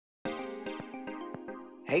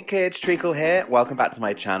Hey kids, Treacle here. Welcome back to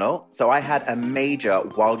my channel. So I had a major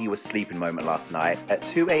while you were sleeping moment last night. At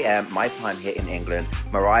 2 a.m. my time here in England,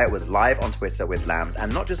 Mariah was live on Twitter with Lambs,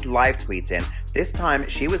 and not just live tweeting. This time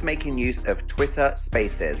she was making use of Twitter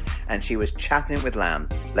Spaces and she was chatting with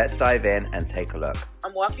Lambs. Let's dive in and take a look.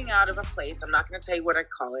 I'm walking out of a place. I'm not going to tell you what I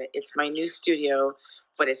call it. It's my new studio,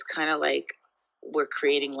 but it's kind of like we're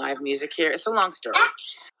creating live music here. It's a long story.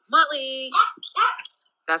 Motley!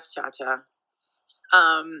 That's Cha-Cha.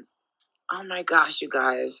 Oh my gosh, you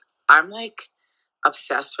guys. I'm like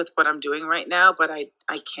obsessed with what I'm doing right now, but I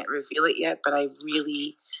can't reveal it yet, but I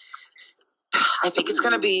think it's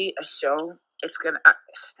going to be a show. It's going to,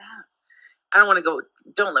 stop. I don't want to go,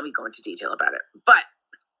 don't let me go into detail about it, but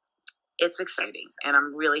it's exciting. And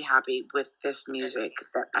I'm really happy with this music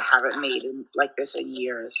that I haven't made in like this in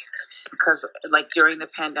years. Because like during the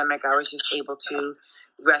pandemic, I was just able to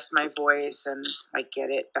rest my voice and like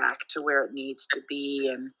get it back to where it needs to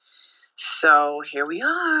be. And so here we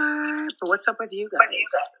are. But what's up with you guys?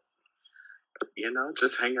 You know,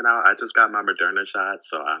 just hanging out. I just got my Moderna shot,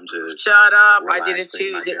 so I'm just shut up. I did it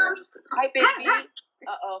too. Myself. Hi, baby.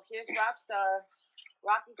 Uh-oh, here's Rockstar.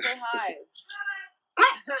 Rocky, say hi.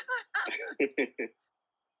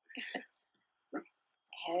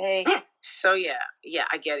 Hey. So yeah,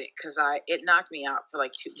 I get it because it knocked me out for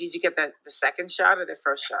like 2. Did you get the second shot or the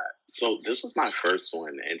first shot? So this was my first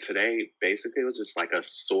one, and today basically it was just like a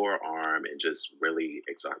sore arm and just really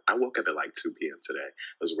exhausted. I woke up at like 2 p.m. today.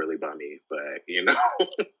 It was really bummy, but you know,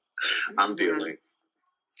 I'm dealing.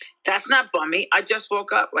 That's not bummy. I just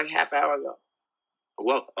woke up like half hour ago.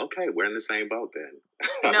 Well, okay, we're in the same boat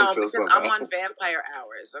then. No, because I'm on vampire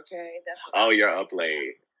hours. Okay, that's. Oh, you're up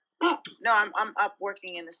late. No, I'm up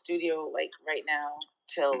working in the studio like right now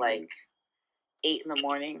till like 8 in the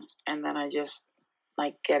morning, and then I just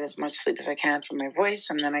like get as much sleep as I can for my voice,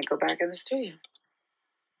 and then I go back in the studio.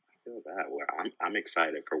 I feel that. Well, I'm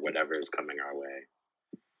excited for whatever is coming our way.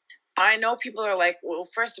 I know people are like, well,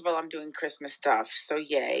 first of all, I'm doing Christmas stuff, so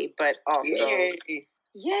yay! But also,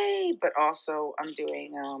 yay! But also, I'm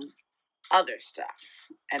doing other stuff,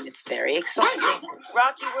 and it's very exciting.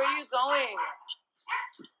 Rocky, where are you going?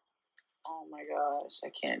 Oh my gosh, I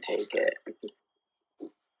can't take it.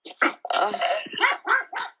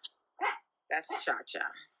 That's Cha-Cha.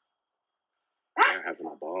 They're having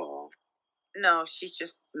a ball. No, she's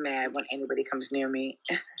just mad when anybody comes near me.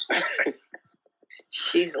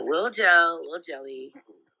 She's a little jelly.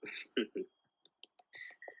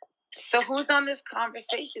 So who's on this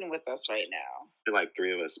conversation with us right now? There are like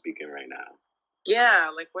 3 of us speaking right now. Yeah,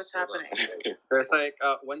 like what's happening? There's like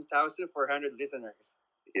 1,400 listeners.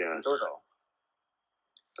 Yeah. In total.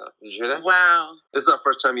 Did you hear that? Wow. This is our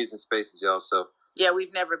first time using Spaces, y'all, so. Yeah,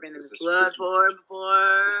 we've never been in this platform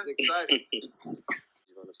before. This is exciting.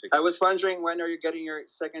 I was wondering, when are you getting your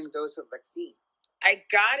second dose of vaccine? I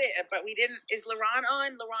got it, but we didn't. Is LaRon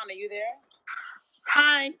on? LaRon, are you there?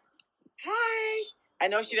 Hi. I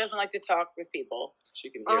know she doesn't like to talk with people. She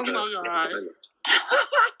can hear my gosh.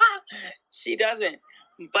 She doesn't.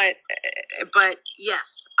 But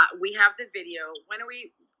yes, we have the video.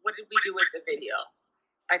 What did we do with the video?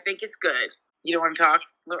 I think it's good. You don't want to talk?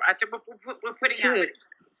 I think we're putting out.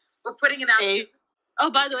 We're putting it out. Hey. Oh,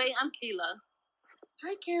 by the way, I'm Keela.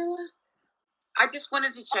 Hi, Kayla. I just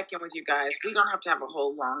wanted to check in with you guys. We don't have to have a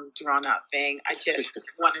whole long, drawn-out thing. I just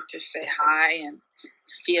wanted to say hi and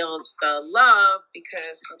feel the love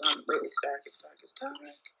because, hold on, wait, it's dark.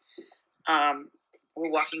 We're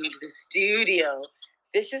walking into the studio.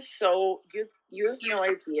 This is so, you have no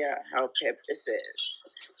idea how hip this is.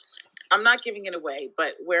 I'm not giving it away,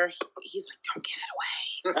 but he's like, don't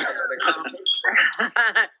give it away.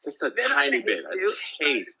 Just a tiny bit, a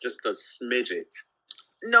taste, just a smidget.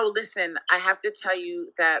 No, listen, I have to tell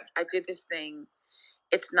you that I did this thing.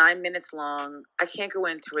 It's 9 minutes long. I can't go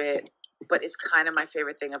into it, but it's kind of my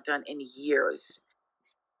favorite thing I've done in years.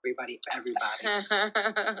 Everybody.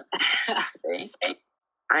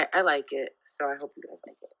 I like it, so I hope you guys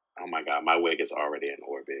like it. Oh my God, my wig is already in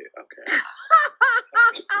orbit. Okay.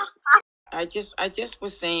 I just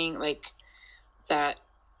was saying like that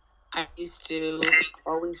I used to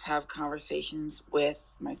always have conversations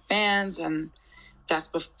with my fans, and that's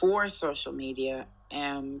before social media,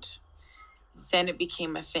 and then it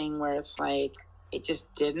became a thing where it's like I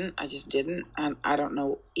just didn't, and I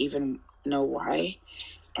don't even know why.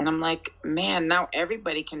 And I'm like, man, now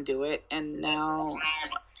everybody can do it, and now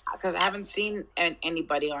because I haven't seen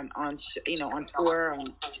anybody on tour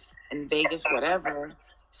in Vegas, whatever.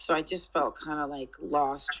 So I just felt kind of like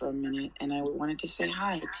lost for a minute, and I wanted to say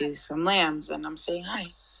hi to some lambs, and I'm saying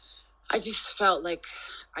hi. I just felt like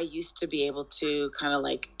I used to be able to kind of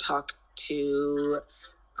like talk to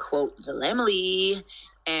quote the Lemley,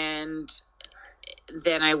 and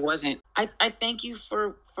then I wasn't. I thank you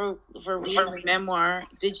for reading the memoir.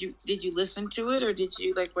 Did you listen to it, or did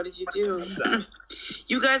you what did you do?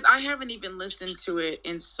 You guys, I haven't even listened to it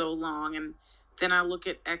in so long, and then I look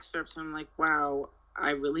at excerpts and I'm like, wow,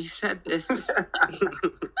 I really said this.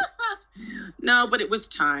 No, but it was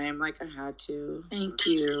time. I had to. Thank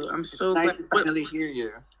you. I'm so nice to finally hear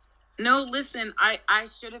you. No, listen, I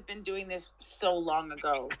should have been doing this so long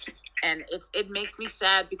ago. And it makes me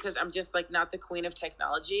sad because I'm just not the queen of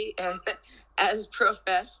technology as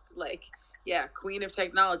professed. Yeah, queen of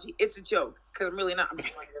technology. It's a joke because I'm really not. I'm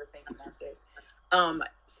just trying to think downstairs. Oh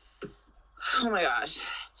my gosh,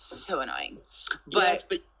 it's so annoying. But yes,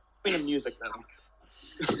 but queen of music though.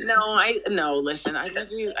 No, listen, I love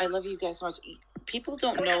you. I love you guys so much. People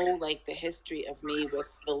don't know the history of me with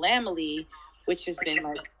the Lamely, which has been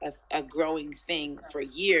a growing thing for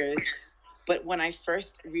years. But when I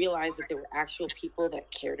first realized that there were actual people that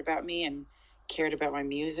cared about me and cared about my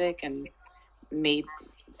music and made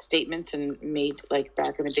statements and made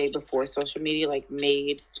back in the day before social media,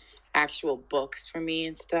 made actual books for me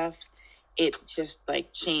and stuff, it just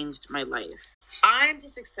changed my life. I'm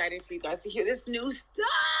just excited for you guys to hear this new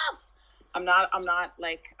stuff. I'm not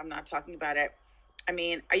talking about it. I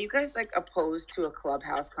mean, are you guys opposed to a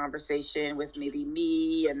Clubhouse conversation with maybe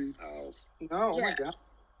me and no, oh my God.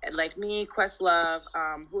 Me, Questlove,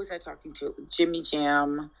 who was I talking to? Jimmy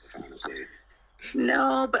Jam. Honestly.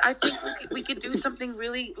 No, but I think we could do something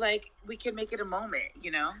really we could make it a moment,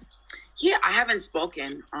 Yeah, I haven't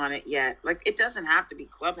spoken on it yet. It doesn't have to be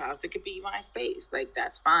Clubhouse. It could be MySpace.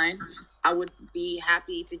 That's fine. I would be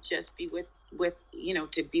happy to just be with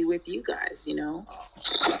to be with you guys,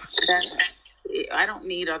 I don't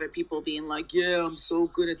need other people being yeah, I'm so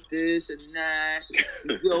good at this and that.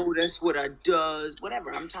 Yo, that's what I does.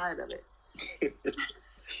 Whatever. I'm tired of it.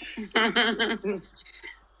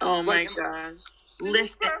 Oh my God.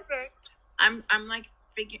 Listen. Perfect. I'm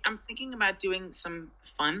thinking about doing some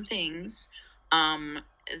fun things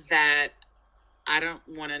that I don't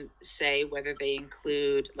want to say whether they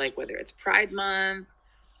include whether it's Pride Month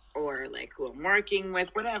or who I'm working with,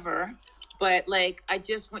 whatever. But I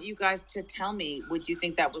just want you guys to tell me, would you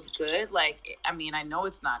think that was good? I mean, I know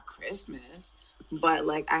it's not Christmas, but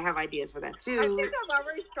I have ideas for that too. I think I've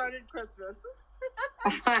already started Christmas.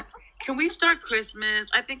 Can we start Christmas?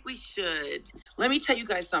 I think we should. Let me tell you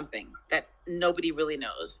guys something that nobody really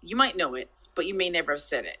knows. You might know it, but you may never have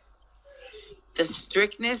said it. The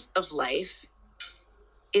strictness of life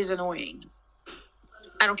is annoying.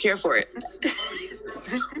 I don't care for it.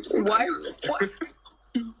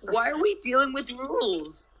 Why are we dealing with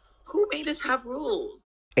rules? Who made us have rules?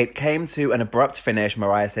 It came to an abrupt finish.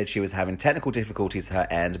 Mariah said she was having technical difficulties at her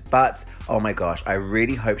end, but oh my gosh, I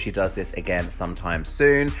really hope she does this again sometime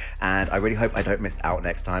soon, and I really hope I don't miss out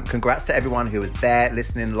next time. Congrats to everyone who was there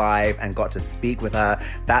listening live and got to speak with her.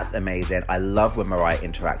 That's amazing. I love when Mariah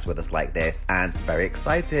interacts with us like this, and very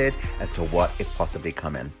excited as to what is possibly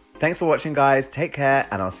coming. Thanks for watching, guys. Take care,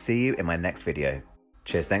 and I'll see you in my next video.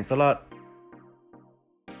 Cheers, thanks a lot.